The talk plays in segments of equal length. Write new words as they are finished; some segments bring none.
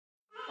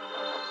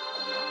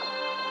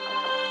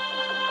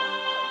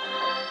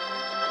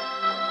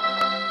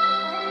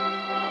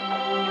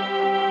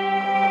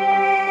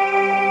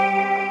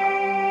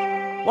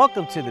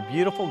Welcome to the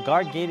beautiful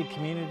guard-gated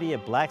community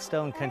of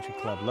Blackstone Country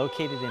Club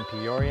located in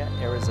Peoria,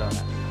 Arizona.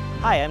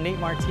 Hi, I'm Nate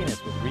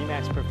Martinez with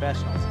RE/MAX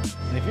Professionals,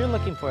 and if you're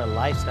looking for a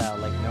lifestyle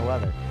like no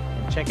other,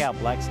 then check out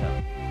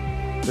Blackstone.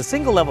 The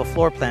single-level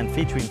floor plan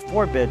featuring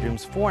 4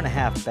 bedrooms,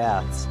 4.5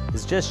 baths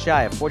is just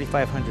shy of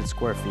 4,500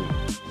 square feet.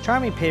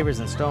 Charming pavers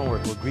and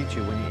stonework will greet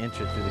you when you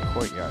enter through the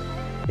courtyard.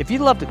 If you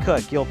love to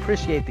cook, you'll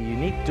appreciate the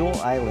unique dual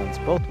islands,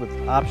 both with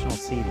optional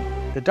seating.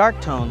 The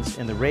dark tones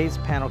in the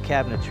raised panel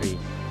cabinetry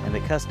and the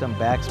custom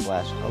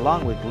backsplash,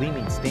 along with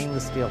gleaming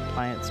stainless steel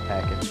appliance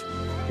package.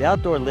 The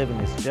outdoor living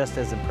is just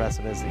as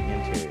impressive as the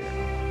interior.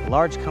 A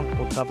large,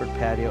 comfortable covered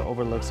patio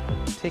overlooks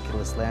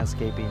meticulous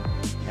landscaping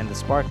and the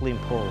sparkling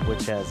pool,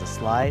 which has a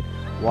slide,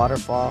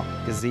 waterfall,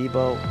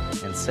 gazebo,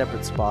 and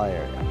separate spa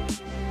area.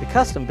 The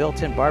custom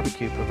built-in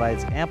barbecue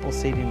provides ample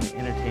seating and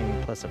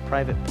entertaining, plus a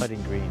private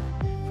putting green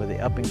for the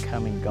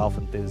up-and-coming golf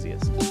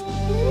enthusiast.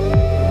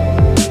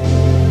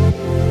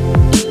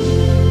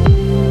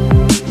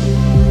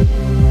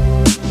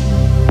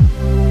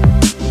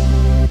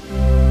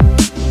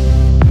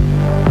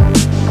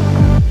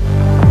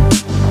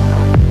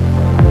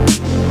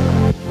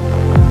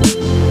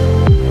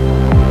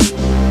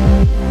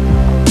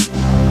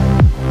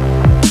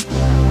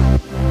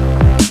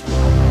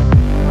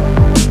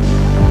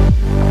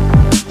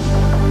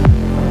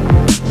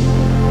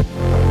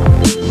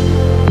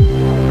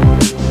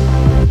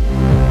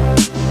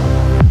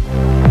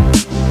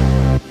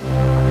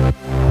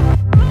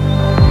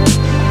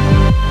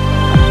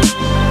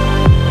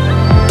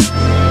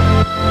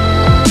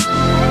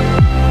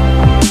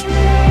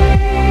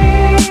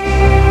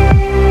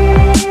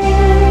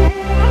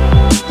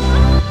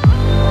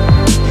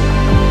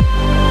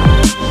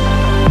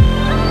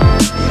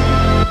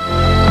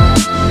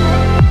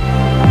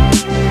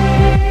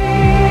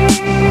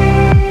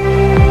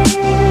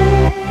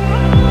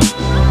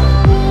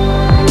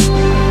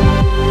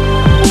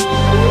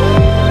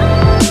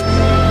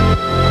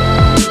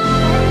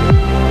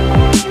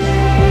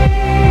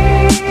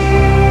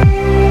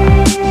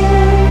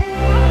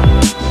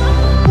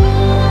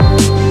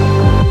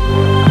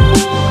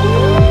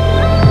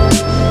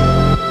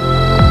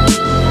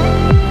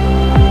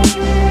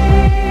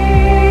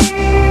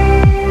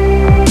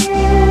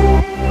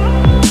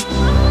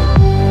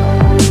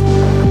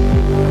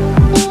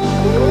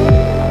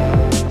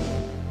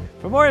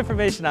 For more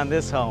information on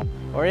this home,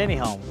 or any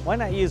home, why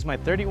not use my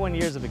 31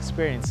 years of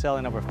experience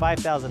selling over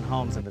 5,000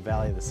 homes in the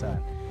Valley of the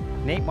Sun.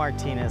 Nate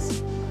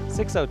Martinez,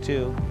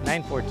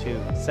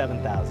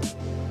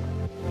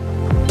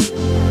 602-942-7000.